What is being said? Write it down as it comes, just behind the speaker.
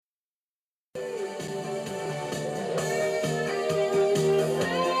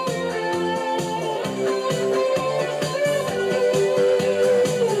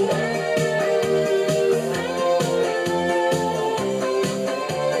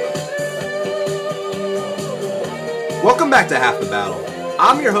Welcome back to Half the Battle.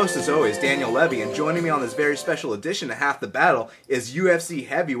 I'm your host as always, Daniel Levy, and joining me on this very special edition of Half the Battle is UFC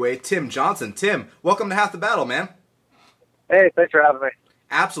heavyweight Tim Johnson. Tim, welcome to Half the Battle, man. Hey, thanks for having me.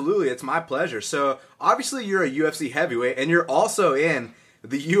 Absolutely, it's my pleasure. So, obviously you're a UFC heavyweight, and you're also in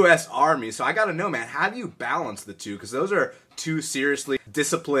the U.S. Army. So I gotta know, man, how do you balance the two? Because those are two seriously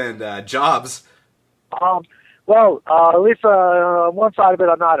disciplined jobs. At least on one side of it,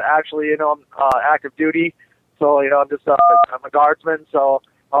 I'm not actually, I'm active duty. So, I'm a guardsman. So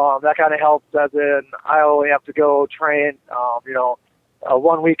that kind of helps, as in I only have to go train,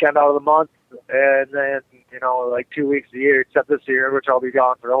 1 weekend out of the month, and then, like 2 weeks a year, except this year, which I'll be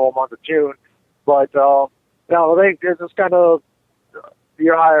gone for the whole month of June. But, I think there's just kind of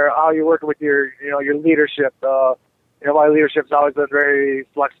how you're working with your leadership. My leadership's always been very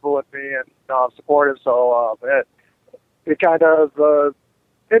flexible with me and supportive. So it kind of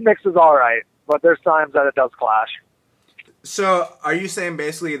it mixes all right, but there's times that it does clash. So are you saying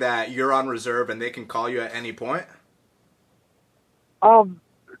basically that you're on reserve and they can call you at any point? To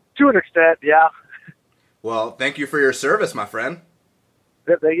an extent, yeah. Well, thank you for your service, my friend.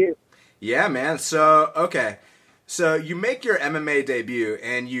 Yeah, thank you. Yeah, man. So, okay. So you make your MMA debut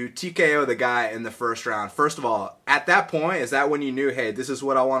and you TKO the guy in the first round. First of all, at that point, is that when you knew, hey, this is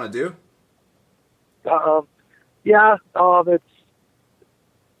what I want to do? Yeah.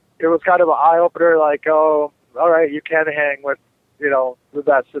 It was kind of an eye opener. Like, oh, all right, you can hang with, the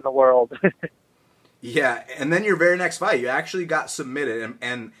best in the world. Yeah, and then your very next fight, you actually got submitted,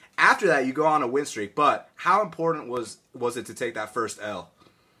 and after that, you go on a win streak. But how important was it to take that first L?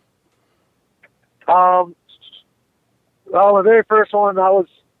 Well, the very first one, it was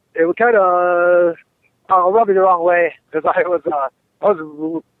kind of, rubbed me the wrong way, because I was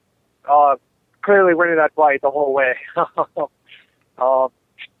clearly winning that fight the whole way.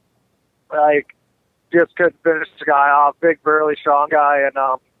 Just couldn't finish the guy off, big, burly, strong guy, and,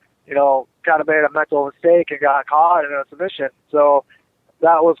 kind of made a mental mistake and got caught in a submission. So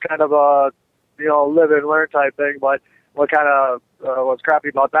that was kind of a, live and learn type thing, but what kind of was crappy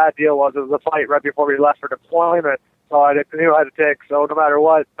about that deal was it was a fight right before we left for deployment. So I knew I had to take. So no matter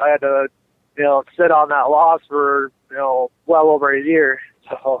what, I had to, sit on that loss for, well over a year.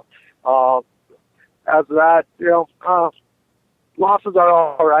 So after that, losses are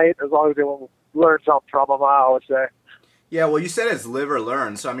all right as long as you learn something from them, I always say. Yeah, well, you said it's live or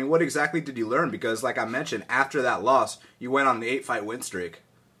learn. So, I mean, what exactly did you learn? Because, like I mentioned, after that loss, you went on an 8-fight win streak.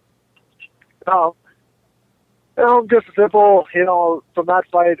 Just simple, from that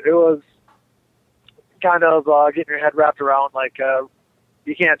fight, it was kind of getting your head wrapped around, like,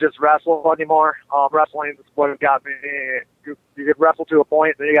 you can't just wrestle anymore. Wrestling is what got me. You could wrestle to a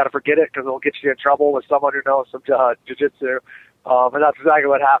point, then you got to forget it because it'll get you in trouble with someone who knows some jiu-jitsu. And that's exactly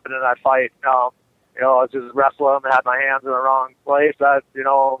what happened in that fight. I was just wrestling, had my hands in the wrong place. That,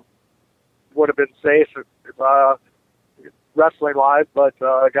 would have been safe wrestling-wise, but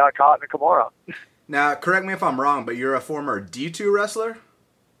I got caught in a Kimura. Now, correct me if I'm wrong, but you're a former D2 wrestler?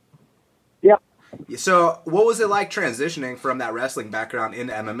 Yep. So, what was it like transitioning from that wrestling background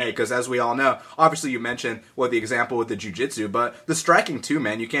into MMA? Because as we all know, obviously you mentioned the example with the jiu-jitsu, but the striking too,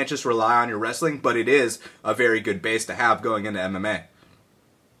 man. You can't just rely on your wrestling, but it is a very good base to have going into MMA.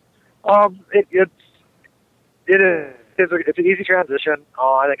 It's an easy transition.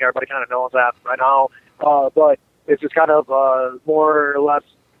 I think everybody kind of knows that right now. But it's just kind of more or less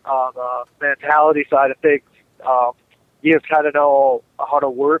the mentality side of things. You just kind of know how to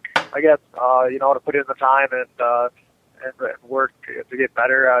work, I guess. How to put in the time and work to get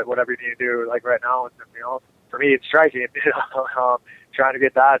better at whatever you need to do. Like right now, for me, it's striking. Trying to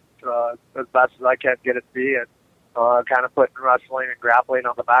get that as best as I can get it to be, and kind of putting wrestling and grappling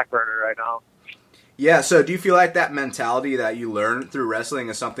on the back burner right now. Yeah, so do you feel like that mentality that you learned through wrestling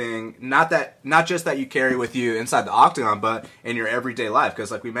is something not just that you carry with you inside the octagon, but in your everyday life? Because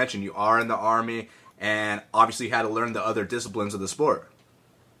like we mentioned, you are in the Army, and obviously you had to learn the other disciplines of the sport.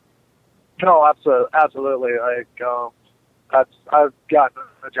 No, absolutely. I've gotten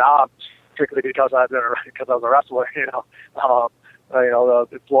a job strictly because I was a wrestler. The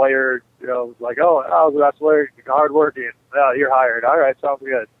employer, was like, oh, I was a wrestler, hardworking. You're hired. All right, sounds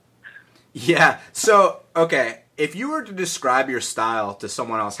good. Yeah. So, okay, if you were to describe your style to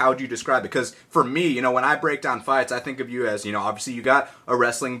someone else, how would you describe it? Because for me, when I break down fights, I think of you as, obviously you got a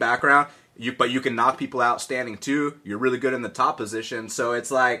wrestling background, but you can knock people out standing too. You're really good in the top position. So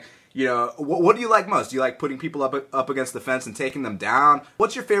it's like, what do you like most? Do you like putting people up against the fence and taking them down?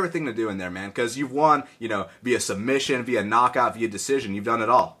 What's your favorite thing to do in there, man? Because you've won, via submission, via knockout, via decision. You've done it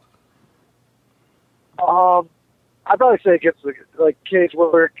all. I'd probably say against like cage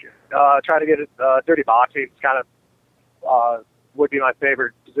work, trying to get dirty boxing. It's kind of would be my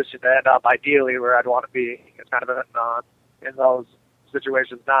favorite position to end up. Ideally, where I'd want to be. It's kind of in those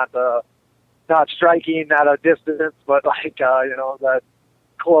situations, not striking at a distance, but like that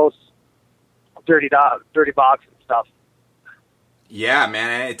close, dirty box and stuff. Yeah,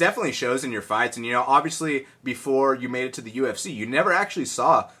 man, it definitely shows in your fights. And, obviously, before you made it to the UFC, you never actually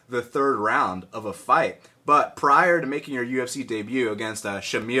saw the third round of a fight. But prior to making your UFC debut against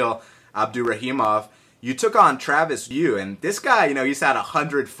Shamil Abdurakhimov, you took on Travis Yu. And this guy, he's had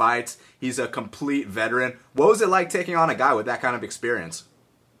 100 fights. He's a complete veteran. What was it like taking on a guy with that kind of experience?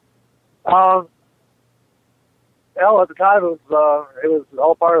 Well, at the time, it was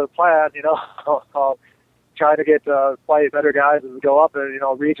all part of the plan, trying to get fight better guys as we go up, and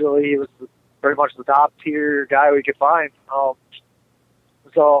regionally he was pretty much the top tier guy we could find.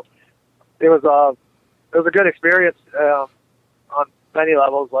 So it was a good experience on many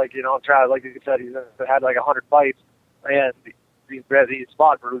levels. Like Travis, like you said, he's had like 100 fights, and he's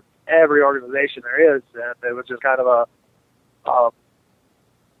fought for every organization there is, and it was just kind of a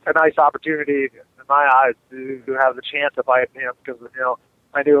nice opportunity in my eyes to have the chance to fight him, because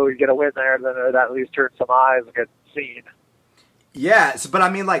I knew we'd get a win there, then it at least turned some eyes and get seen. Yeah, but I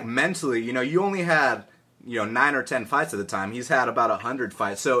mean, like, mentally, you only had, 9 or 10 fights at the time. He's had about 100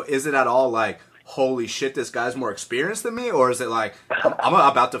 fights. So is it at all like, holy shit, this guy's more experienced than me? Or is it like, I'm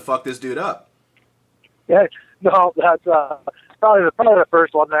about to fuck this dude up? Yeah, no, that's probably the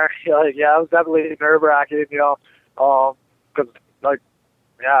first one there. Like, yeah, it was definitely nerve-wracking, because, like,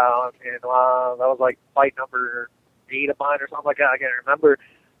 yeah, that was like fight number 8 of mine or something like that. I can't remember.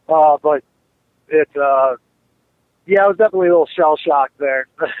 But it, yeah, I was definitely a little shell shocked there,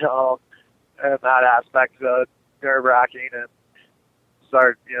 in that aspect, nerve wracking, and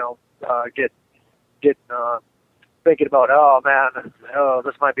start, get thinking about, oh man,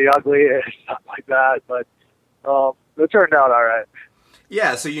 this might be ugly and stuff like that. But it turned out all right.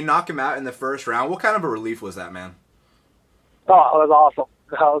 Yeah, so you knock him out in the first round. What kind of a relief was that, man? Oh, it was awesome.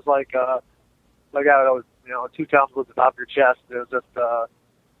 I was like I was, 2 times with the top of your chest. It was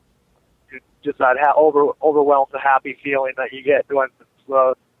just that overwhelmed, happy feeling that you get when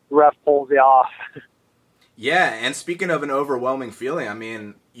the ref pulls you off. Yeah, and speaking of an overwhelming feeling, I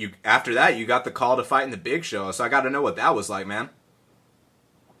mean, after that you got the call to fight in the Big Show, so I got to know what that was like, man.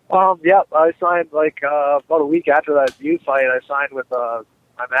 Yeah, I signed about a week after that View fight. I signed with my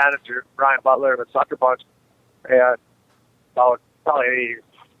manager, Brian Butler, with Sucker Punch, and about probably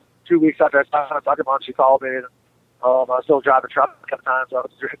 2 weeks after I signed with Sucker Punch, he called me. And, I was still driving truck a couple times, so I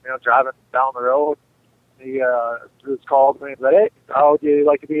was driving down the road. He just called me and said, "Hey, how would you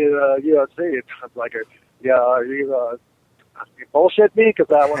like to be in the UFC?" And I was like, "Yeah, are you bullshit me?" Because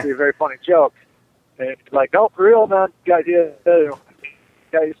that would be a very funny joke. And he's like, "No, for real, man. Guys,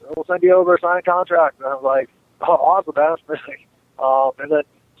 we'll send you over a signed contract." And I was like, "Oh, awesome, man." And then it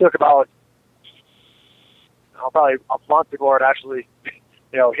took about probably a month before it actually,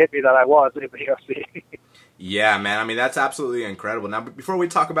 hit me that I was in the UFC. Yeah, man. I mean, that's absolutely incredible. Now, before we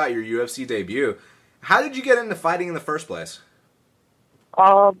talk about your UFC debut, how did you get into fighting in the first place?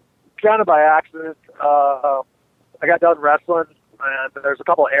 Kind of by accident. I got done wrestling, and there's a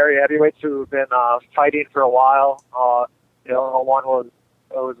couple of area heavyweights who've been fighting for a while. One was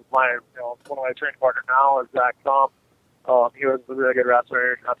my one of my training partners now is Zach Thumb. He was a really good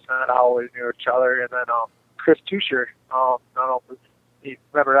wrestler. That's kind of how we knew each other. And then Chris Tusher. I don't know if you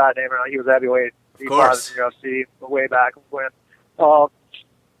remember that name or not. He was heavyweight. He fought in the UFC way back when. Well,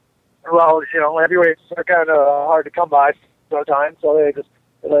 heavyweights are kind of hard to come by sometimes, so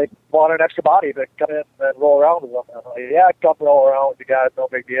they want an extra body to come in and roll around with them. I'm like, yeah, I can come roll around with you guys, no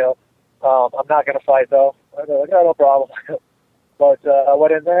big deal. I'm not going to fight, though. I go, yeah, no problem. But I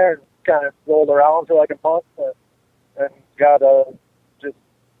went in there and kind of rolled around for like a month and got just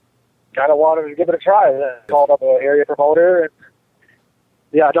kind of wanted to give it a try. Then called up an area promoter and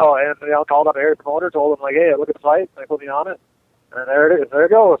called up an area promoter, told him, like, hey, look at the fight. They put me on it. And there it is. There it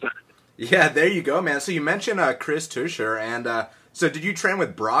goes. Yeah, there you go, man. So you mentioned Chris Tusher, and so did you train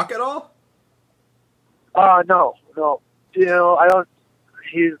with Brock at all? No. I don't.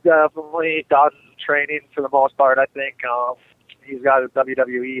 He's definitely done training for the most part. I think he's got his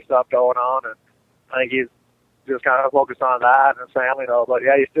WWE stuff going on, and I think he's just kind of focused on that and his family, though. But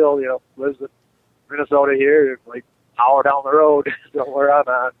yeah, he still, lives in Minnesota here, like hour down the road from where I'm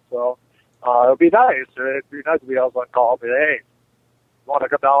at. So it'd be nice. It'd be nice to be able to call me, hey, want to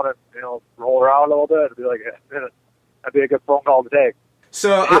come down and roll around a little bit? It'd be like that'd be a good phone call to take.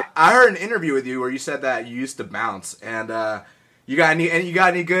 So I heard an interview with you where you said that you used to bounce, and you got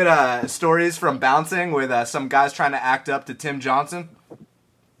any good stories from bouncing with some guys trying to act up to Tim Johnson?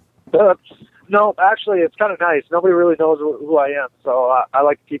 No, actually, it's kind of nice. Nobody really knows who I am, so I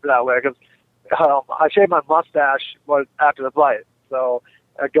like to keep it that way because I shaved my mustache after the fight. So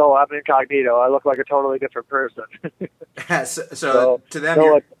I'm incognito. I look like a totally different person. so to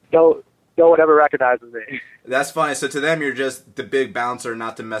them, no one ever recognizes me. That's funny. So to them, you're just the big bouncer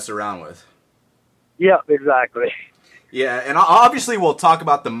not to mess around with. Yeah, exactly. Yeah, and obviously we'll talk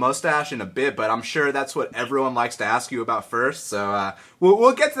about the mustache in a bit, but I'm sure that's what everyone likes to ask you about first. So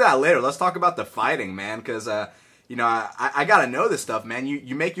we'll get to that later. Let's talk about the fighting, man, because I got to know this stuff, man.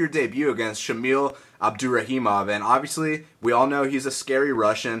 You make your debut against Shamil Abdurakhimov, and obviously we all know he's a scary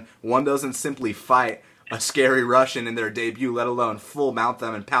Russian. One doesn't simply fight a scary Russian in their debut, let alone full mount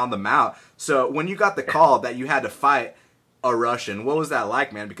them and pound them out. So when you got the call that you had to fight a Russian, what was that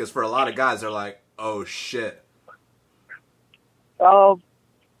like, man? Because for a lot of guys, they're like, oh, shit. I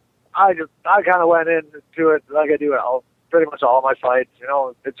kind of went into it like I do pretty much all my fights.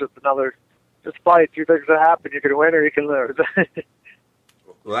 It's just fight. Two things that happen: you can win or you can lose.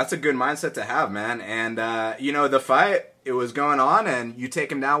 Well, that's a good mindset to have, man. And the fight, it was going on, and you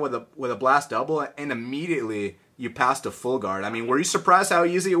take him down with a blast double, and immediately you passed a full guard. I mean, were you surprised how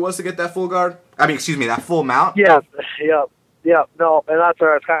easy it was to get that full guard? I mean, excuse me, that full mount? Yeah. No, and that's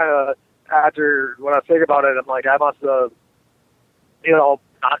where it's kind of after when I think about it, I'm like, I must have,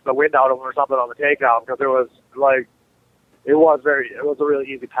 knocked the wind out of him or something on the takedown because it was a really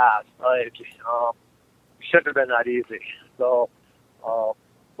easy pass. Like, shouldn't have been that easy. So,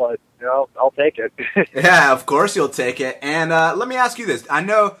 but I'll take it. Yeah, of course you'll take it. And let me ask you this: I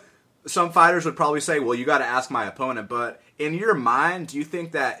know some fighters would probably say, "Well, you got to ask my opponent," but in your mind, do you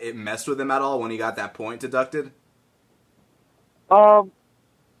think that it messed with him at all when he got that point deducted? I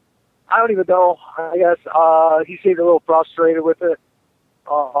don't even know. I guess he seemed a little frustrated with it.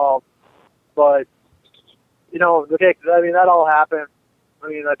 But that all happened. I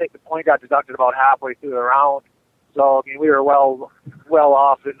mean, I think the point got deducted about halfway through the round. So I mean, we were well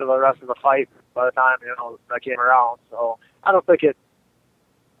off into the rest of the fight by the time that came around. So I don't think it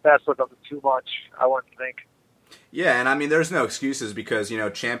messed with them too much. I wouldn't think. Yeah, and I mean, there's no excuses because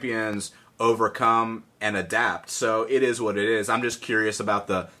champions overcome and adapt. So it is what it is. I'm just curious about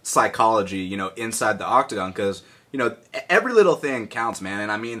the psychology, inside the octagon because, every little thing counts, man.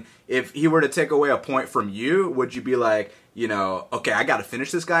 And I mean, if he were to take away a point from you, would you be like, okay, I got to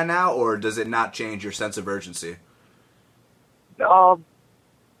finish this guy now, or does it not change your sense of urgency?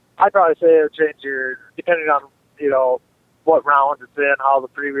 I'd probably say it would change depending on, what round it's in, how the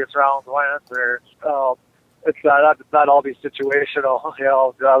previous rounds went, or that'd all be situational,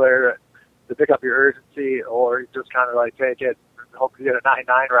 rather to pick up your urgency or just kind of like take it and hope you get a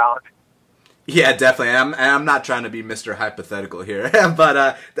 9-9 round. Yeah, definitely. I'm not trying to be Mr. Hypothetical here,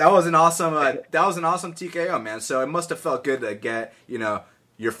 but that was an awesome TKO, man. So it must have felt good to get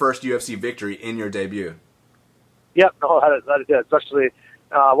your first UFC victory in your debut. Yep, no, that did. Especially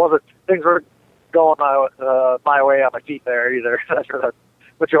things were going my way on my feet there either for the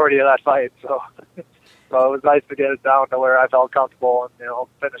majority of that fight. So it was nice to get it down to where I felt comfortable and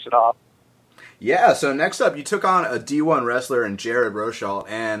finish it off. Yeah, so next up, you took on a D1 wrestler in Jared Rosholt,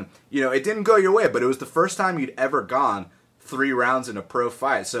 and, it didn't go your way, but it was the first time you'd ever gone 3 rounds in a pro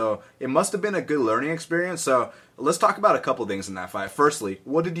fight, so it must have been a good learning experience. So let's talk about a couple things in that fight. Firstly,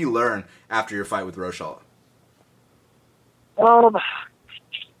 what did you learn after your fight with Rosholt? Well,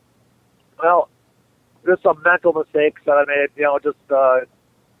 there's some mental mistakes that I made, just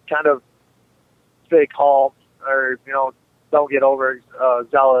kind of stay calm or, don't get over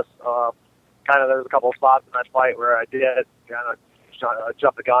zealous. Kind of, there was a couple of spots in that fight where I did kind of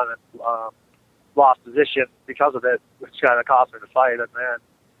jump the gun and lost position because of it, which kind of cost me the fight at the end.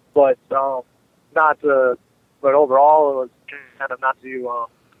 But but overall, it was kind of not to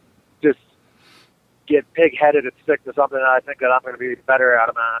just get pig-headed and stick to something that I think that I'm going to be better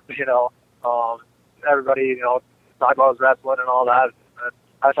at. Everybody, talk about wrestling and all that. And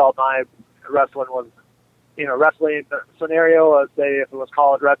I felt my wrestling was. Wrestling scenario, say if it was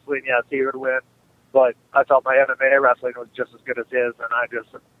college wrestling, yes, he would win. But I felt my MMA wrestling was just as good as his, and I just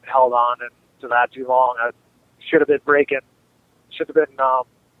held on to that too long. I should have been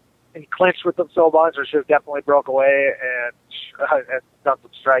in clinch with them so much, or should have definitely broke away and done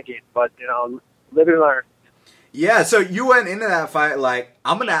some striking. But, live and learn. Yeah, so you went into that fight like,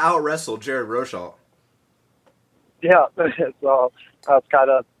 I'm going to out-wrestle Jared Rosholt. Yeah, so that's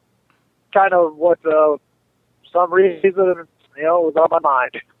kind of what some reason, was on my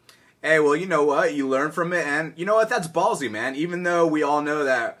mind. Hey, well, you know what? You learn from it, and you know what? That's ballsy, man. Even though we all know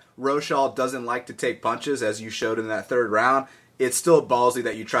that Rosholt doesn't like to take punches, as you showed in that 3rd round, it's still ballsy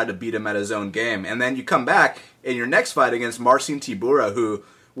that you tried to beat him at his own game. And then you come back in your next fight against Marcin Tybura, who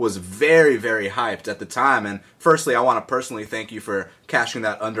was very, very hyped at the time. And firstly, I want to personally thank you for cashing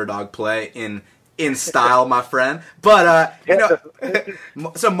that underdog play in style, my friend. But,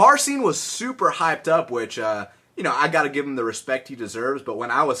 so Marcin was super hyped up, which, I got to give him the respect he deserves. But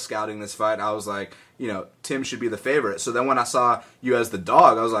when I was scouting this fight, I was like, Tim should be the favorite. So then when I saw you as the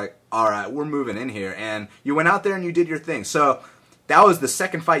dog, I was like, all right, we're moving in here. And you went out there and you did your thing. So that was the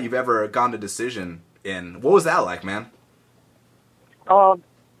second fight you've ever gone to decision in. What was that like, man? I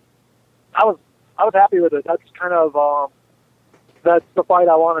was happy with it. That's kind of that's the fight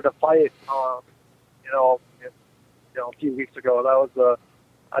I wanted to fight. A few weeks ago. That was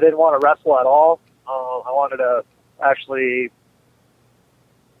I didn't want to wrestle at all. I wanted to actually,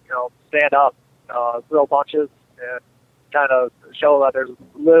 stand up, throw punches, and kind of show that there's a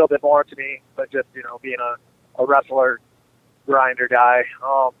little bit more to me than just being a wrestler, grinder guy.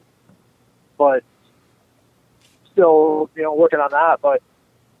 But still, working on that. But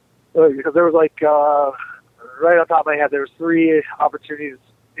because there was right on top of my head, there was 3 opportunities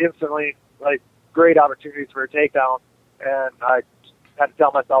instantly, great opportunities for a takedown, and I had to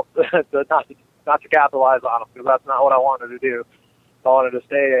tell myself not to capitalize on them, because that's not what I wanted to do. I wanted to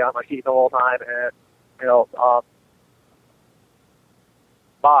stay on my feet the whole time and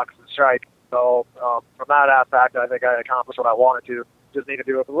box and strike. So from that aspect, I think I accomplished what I wanted to. Just need to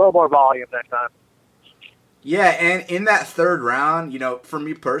do it with a little more volume next time. Yeah, and in that third round, for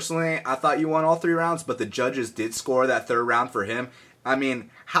me personally, I thought you won all 3 rounds, but the judges did score that third round for him. I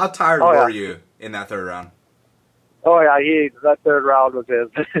mean, how tired were you in that third round? Oh, yeah, that third round was his.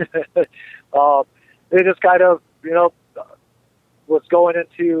 It just kind of, was going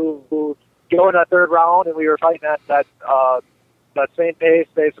that third round, and we were fighting at that same pace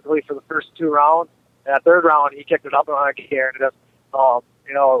basically for the first 2 rounds. And that third round, he kicked it up in my gear, and it just, I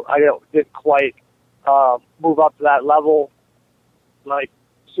didn't quite move up to that level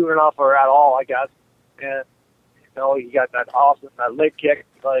soon enough or at all, I guess. And he got that leg kick,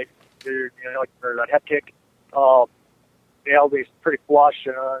 or that head kick. Nailed me pretty flush,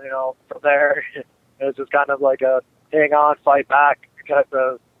 from there. It was just kind of like a hang on, fight back type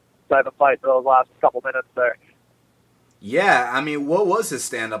of fight for those last couple minutes there. Yeah, I mean, what was his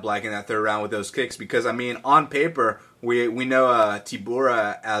stand-up like in that third round with those kicks? Because, I mean, on paper, we know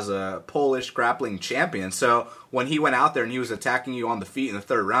Tybura as a Polish grappling champion. So when he went out there and he was attacking you on the feet in the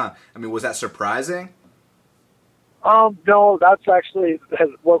third round, I mean, was that surprising? No, that's actually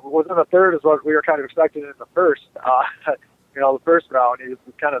what was in the third is what we were kind of expecting in the first. The first round, he was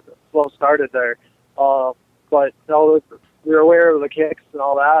kind of slow started there. But no, we were aware of the kicks and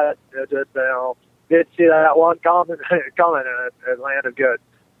all that. It just, did see that one coming, and it landed good.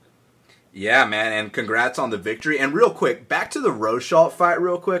 Yeah, man, and congrats on the victory. And real quick, back to the Rosholt fight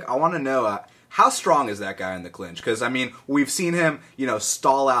real quick. I want to know, how strong is that guy in the clinch? Because, I mean, we've seen him,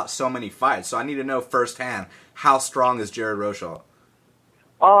 stall out so many fights. So I need to know firsthand, how strong is Jared Rosholt?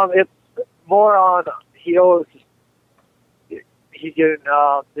 It's more on he's getting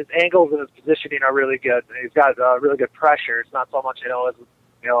his angles and his positioning are really good. He's got really good pressure. It's not so much his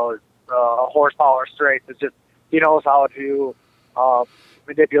horsepower strength. It's just he knows how to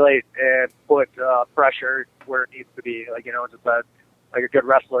manipulate and put pressure where it needs to be. Just that like a good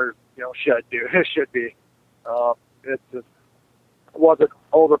wrestler should do. It should be. It just wasn't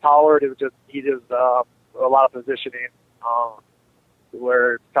overpowered. It was just he just a lot of positioning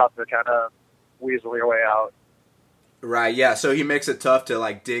where it's tough to kind of weasel your way out. Right, yeah. So he makes it tough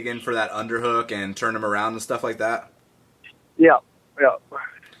to dig in for that underhook and turn him around and stuff like that? Yeah.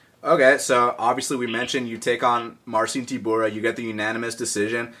 Okay, so obviously we mentioned you take on Marcin Tybura, you get the unanimous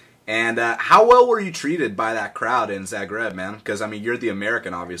decision. And how well were you treated by that crowd in Zagreb, man? Because, I mean, you're the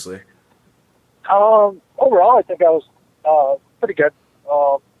American, obviously. Overall, I think I was pretty good.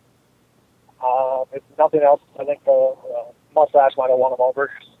 If nothing else, I think Mustache might have won him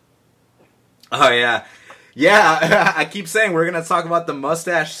over. Oh, yeah. Yeah, I keep saying we're going to talk about the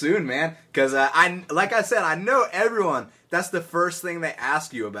mustache soon, man. Because, like I said, I know everyone, that's the first thing they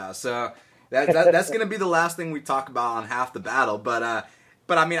ask you about. So that's going to be the last thing we talk about on Half the Battle. But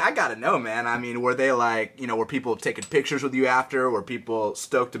I mean, I got to know, man. I mean, were they were people taking pictures with you after? Were people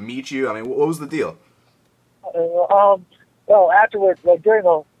stoked to meet you? I mean, what was the deal? Well, afterwards, during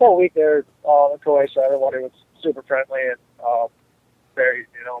the whole week there in Croatia, everybody was super friendly and very,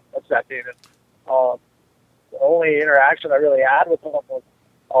 accepting. And the only interaction I really had with them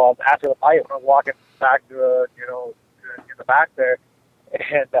was after the fight when I was walking back to, in the back there.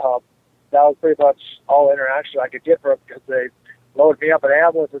 And that was pretty much all interaction I could get from them because they loaded me up in an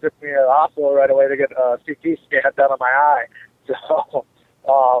ambulance and took me to the hospital right away to get a CT scan done on my eye. So,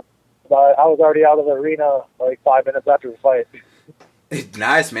 but I was already out of the arena 5 minutes after the fight.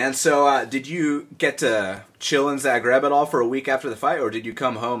 Nice, man. So, did you get to chill in Zagreb at all for a week after the fight, or did you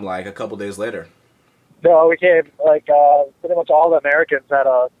come home like a couple days later? No, we came like pretty much all the Americans had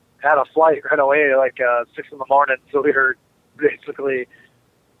a flight right away, like 6 in the morning. So we were basically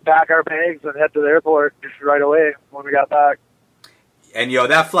pack our bags and head to the airport just right away when we got back. And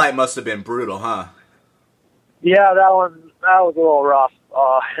that flight must have been brutal, huh? Yeah, that was a little rough,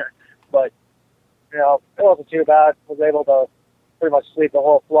 but it wasn't too bad. Was able to pretty much sleep the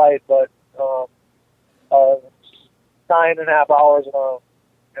whole flight, but 9.5 hours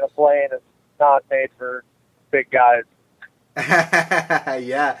in a plane is not made for big guys.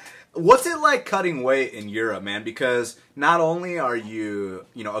 Yeah. What's it like cutting weight in Europe, man? Because not only are you,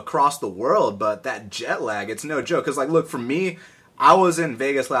 across the world, but that jet lag, it's no joke. Because, look, for me, I was in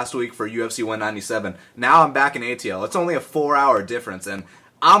Vegas last week for UFC 197. Now I'm back in ATL. It's only a 4-hour difference, and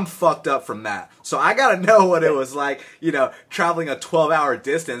I'm fucked up from that. So I gotta know what it was like, traveling a 12-hour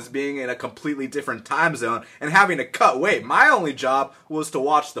distance, being in a completely different time zone, and having to cut weight. My only job was to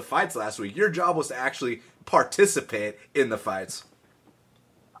watch the fights last week. Your job was to actually participate in the fights.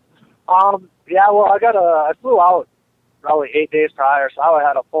 Yeah, well, I flew out probably 8 days prior, so I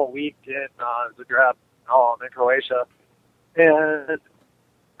had a full week in Zagreb, in Croatia. And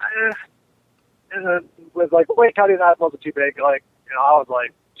with weight cutting, that wasn't too big. I was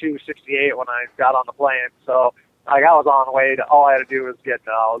 268 when I got on the plane, so I was on weight. All I had to do was get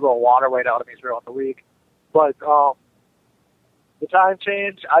a little water weight out of me throughout the week. But the time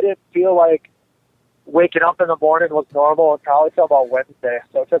change, I didn't feel like waking up in the morning was normal probably until about Wednesday.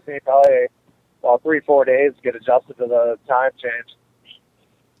 So it took me probably about 3-4 days to get adjusted to the time change.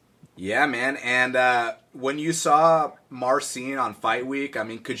 Yeah, man. And when you saw Marcin on Fight Week, I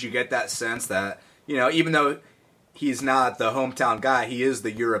mean, could you get that sense that, even though he's not the hometown guy, he is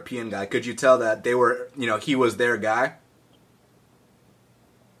the European guy? Could you tell that they were, he was their guy?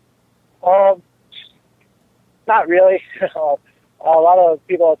 Not really. A lot of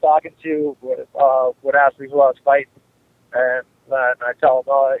people I was talking to would ask me who I was fighting, and then I tell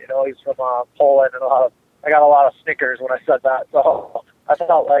them, he's from Poland, and I got a lot of snickers when I said that. So I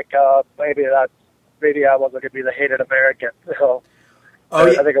felt like maybe I wasn't going to be the hated American. So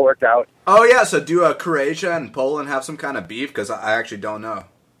I think it worked out. Oh yeah, so do Croatia and Poland have some kind of beef? Because I actually don't know.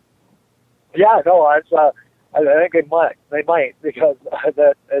 Yeah, no, I think they might because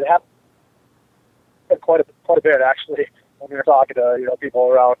it happened quite a bit actually. When we were talking to people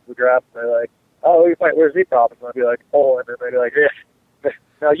around the draft, they're like, "Oh, you fight? Where's he from?" And I'd be like, "Poland," and they'd be like, "Yeah,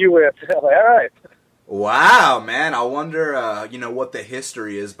 now you win." I'm like, "All right." Wow, man! I wonder, what the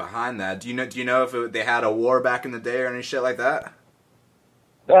history is behind that. Do you know if they had a war back in the day or any shit like that?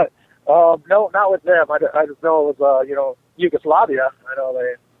 No, not with them. I just know it was Yugoslavia. I know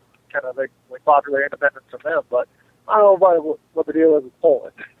they fought for their independence from them, but I don't know what the deal is with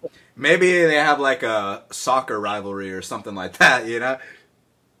Poland. Maybe they have a soccer rivalry or something like that, Yeah.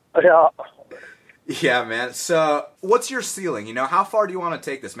 Yeah, man. So, what's your ceiling? How far do you want to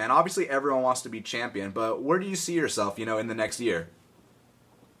take this, man? Obviously, everyone wants to be champion, but where do you see yourself, in the next year?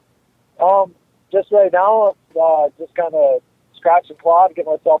 Just right now, just kind of scratch and claw to get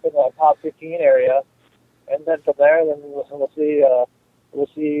myself in the top 15 area, and then from there, then we'll see. We'll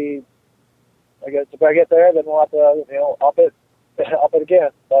see. I guess if I get there, then we'll have to up it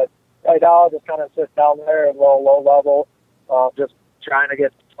again. But right now, I'll just kind of sit down there at low level, just trying to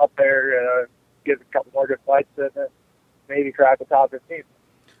get up there, get a couple more good fights, and then maybe crack the top 15.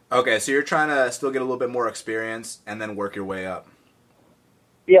 Okay, so you're trying to still get a little bit more experience and then work your way up.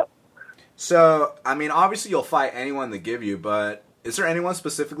 Yep. So, I mean, obviously you'll fight anyone they give you, but is there anyone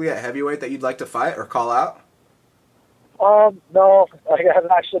specifically at heavyweight that you'd like to fight or call out? No, I've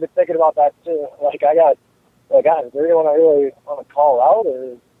actually been thinking about that too. Is there anyone I really want to call out?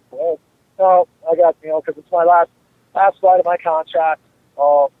 Or, no, I got, because it's my last fight of my contract,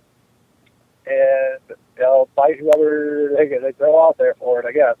 and, fight whoever they throw out there for it,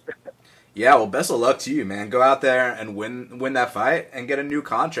 I guess. Yeah, well, best of luck to you, man. Go out there and win that fight and get a new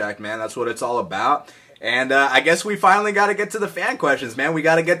contract, man. That's what it's all about. And I guess we finally got to get to the fan questions, man. We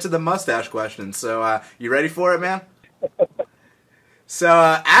got to get to the mustache questions. So you ready for it, man? So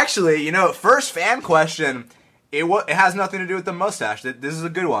actually, first fan question, it has nothing to do with the mustache. This is a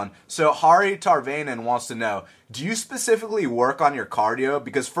good one. So Hari Tarvainen wants to know, do you specifically work on your cardio?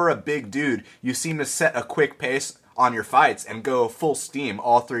 Because for a big dude, you seem to set a quick pace on your fights and go full steam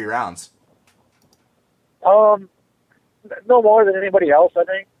all 3 rounds. No more than anybody else, I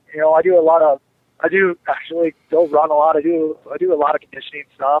think. I do actually go run a lot. I do a lot of conditioning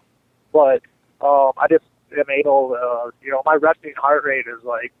stuff, but I just am able my resting heart rate is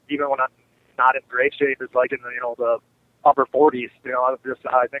even when I'm not in great shape, is in the upper 40s. You know, I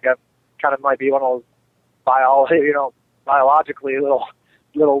think I kind of might be one of those biologically a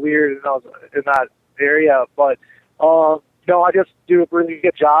little weird, you know, in that area. But I just do a really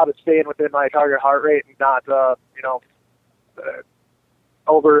good job at staying within my target heart rate and not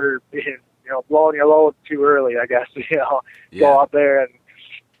over blowing your load too early, I guess. Go up there and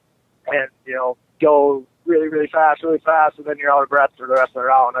go really, really fast, and then you're out of breath for the rest of the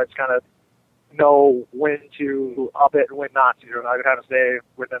round. I just kind of know when to up it and when not to. And I kind of stay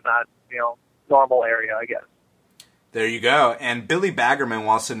within that, normal area, I guess. There you go. And Billy Baggerman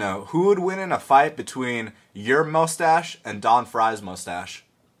wants to know, who would win in a fight between your mustache and Don Fry's mustache?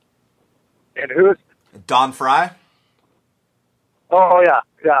 And who's? Don Fry? Oh,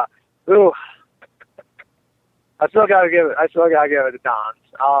 yeah. Ooh. I still gotta give it to Don.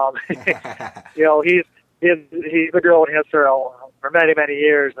 He's been growing his for many, many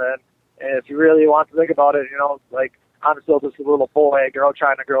years, and if you really want to think about it, like, I'm still just a little boy, girl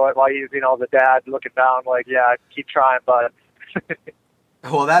trying to grow it while he's, the dad looking down like, yeah, keep trying, bud.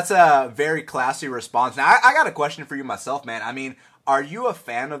 Well, that's a very classy response. Now, I got a question for you myself, man. I mean, are you a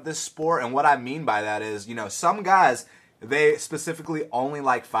fan of this sport? And what I mean by that is, some guys, they specifically only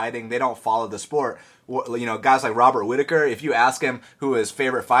like fighting. They don't follow the sport. Guys like Robert Whitaker, if you ask him who his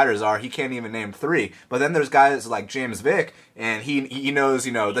favorite fighters are, he can't even name 3. But then there's guys like James Vick, and he knows,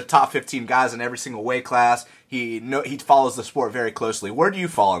 the top 15 guys in every single weight class. He follows the sport very closely. Where do you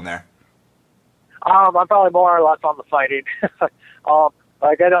fall in there? I'm probably more or less on the fighting. I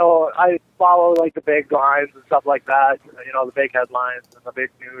follow like the big lines and stuff like that, the big headlines and the big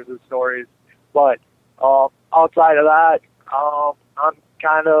news and stories. But outside of that, I'm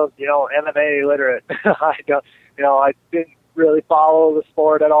kind of, MMA illiterate. I didn't really follow the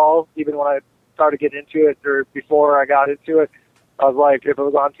sport at all, even when I started getting into it or before I got into it. I was like, if it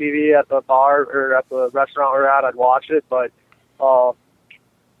was on TV at the bar or at the restaurant we're at, I'd watch it. But, I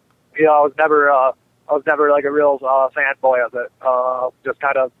was never like a real fanboy of it. Just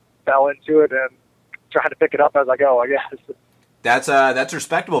kind of fell into it and trying to pick it up as I go, I guess. That's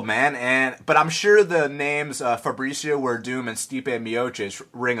respectable, man. But I'm sure the names Fabricio Werdum and Stipe Miocic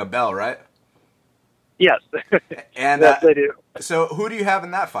ring a bell, right? Yes. And yes, they do. So who do you have in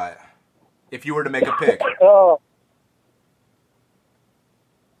that fight, if you were to make a pick? Yeah.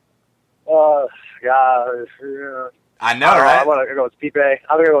 I know, right? I'm gonna go with Stipe.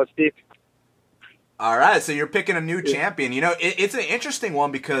 I'm gonna go with Stipe. All right, so you're picking a new champion. It's an interesting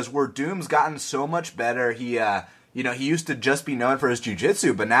one because Werdum's gotten so much better. He used to just be known for his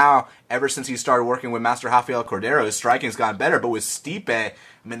jiu-jitsu, but now, ever since he started working with Master Rafael Cordero, his striking's gotten better. But with Stipe, I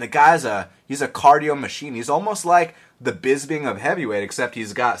mean, the guy's he's a cardio machine. He's almost like the Bisping of heavyweight, except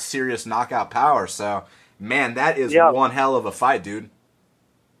he's got serious knockout power. So, man, that is one hell of a fight, dude.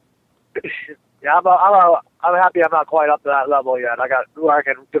 Yeah, I'm happy I'm not quite up to that level yet. I got where I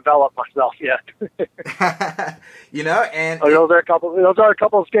can develop myself yet. And those are a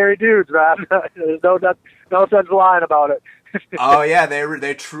couple of scary dudes, man. There's no sense lying about it. Oh yeah,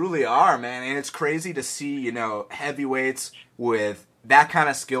 they truly are, man. And it's crazy to see, heavyweights with that kind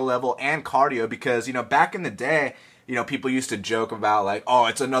of skill level and cardio because, back in the day, people used to joke about like, oh,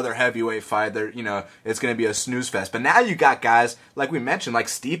 it's another heavyweight fight. It's going to be a snooze fest. But now you got guys like we mentioned, like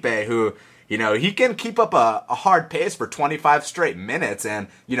Stipe, who he can keep up a hard pace for 25 straight minutes and,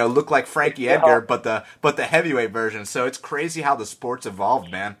 look like Frankie Edgar, but the heavyweight version. So it's crazy how the sport's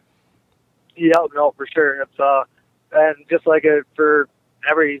evolved, man. Yeah, no, for sure. It's and just like it for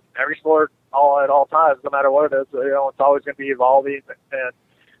every sport, at all times, no matter what it is, it's always going to be evolving and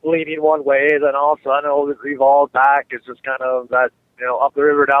leaning one way. Then all of a sudden it'll evolve back. It's just kind of that, up the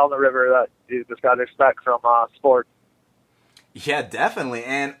river, down the river that you just got to expect from sport. Yeah, definitely.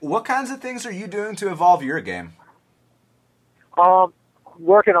 And what kinds of things are you doing to evolve your game?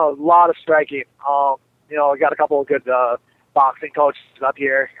 Working a lot of striking. I got a couple of good boxing coaches up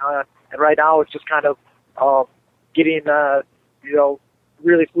here, and right now it's just kind of getting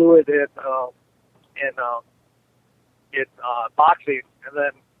really fluid in boxing, and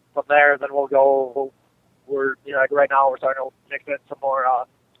then from there, then we'll go. Like right now we're starting to mix in some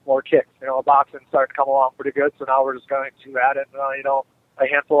more kicks. Boxing starting to come along pretty good, so now we're just going to add in, a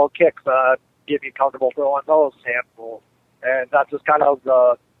handful of kicks, get me comfortable throwing those handfuls. And that's just kind of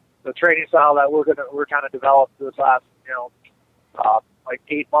the training style that we're kind of developed this last, like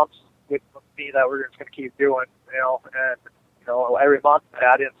 8 months with me that we're just going to keep doing, and, every month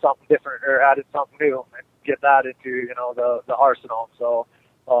add in something different or add in something new and get that into, the arsenal. So,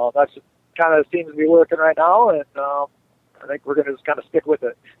 that's just kind of seems to be working right now, and, I think we're going to just kind of stick with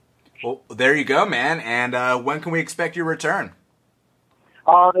it. Well, there you go, man. And when can we expect your return?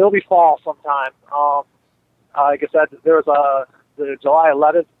 It'll be fall sometime. like I said, there was the July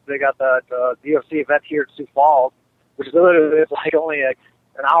 11th. They got the UFC event here in Sioux Falls, which is literally it's like only like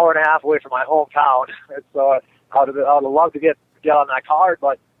an hour and a half away from my hometown. And so I would have loved to get on that card,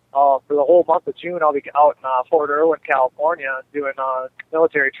 but for the whole month of June, I'll be out in Fort Irwin, California, doing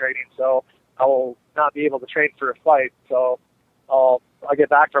military training. So I will not be able to train for a fight. So I'll get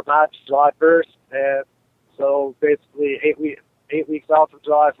back from that July 1st, and so basically 8 weeks out from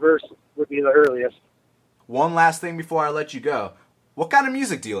July 1st would be the earliest. One last thing before I let you go. What kind of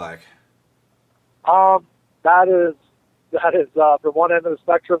music do you like? That is from one end of the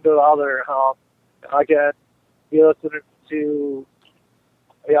spectrum to the other. I can be listening to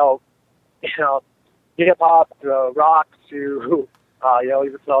hip hop, to rock, to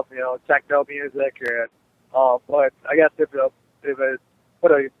even some techno music, but I guess if it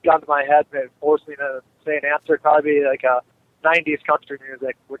put a gun to my head and forced me to say an answer, it'd probably be like a 90s country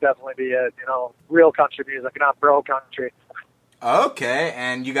music would definitely be it. Real country music, not bro country. Okay,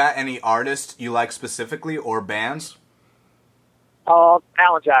 and you got any artists you like specifically or bands? Alan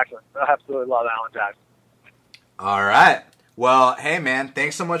Jackson. I absolutely love Alan Jackson. All right. Well, hey, man,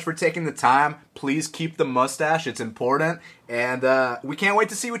 thanks so much for taking the time. Please keep the mustache. It's important. And we can't wait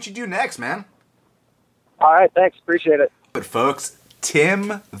to see what you do next, man. All right, thanks. Appreciate it. But, folks,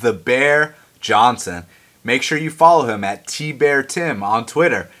 Tim the Bear Johnson. Make sure you follow him at TBearTim on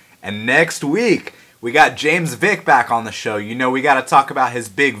Twitter. And next week, we got James Vick back on the show. We got to talk about his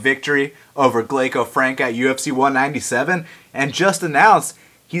big victory over Glaico Frank at UFC 197. And just announced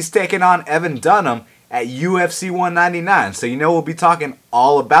he's taking on Evan Dunham at UFC 199. So we'll be talking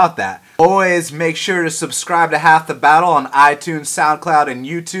all about that. Always make sure to subscribe to Half the Battle on iTunes, SoundCloud, and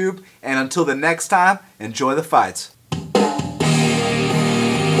YouTube. And until the next time, enjoy the fights.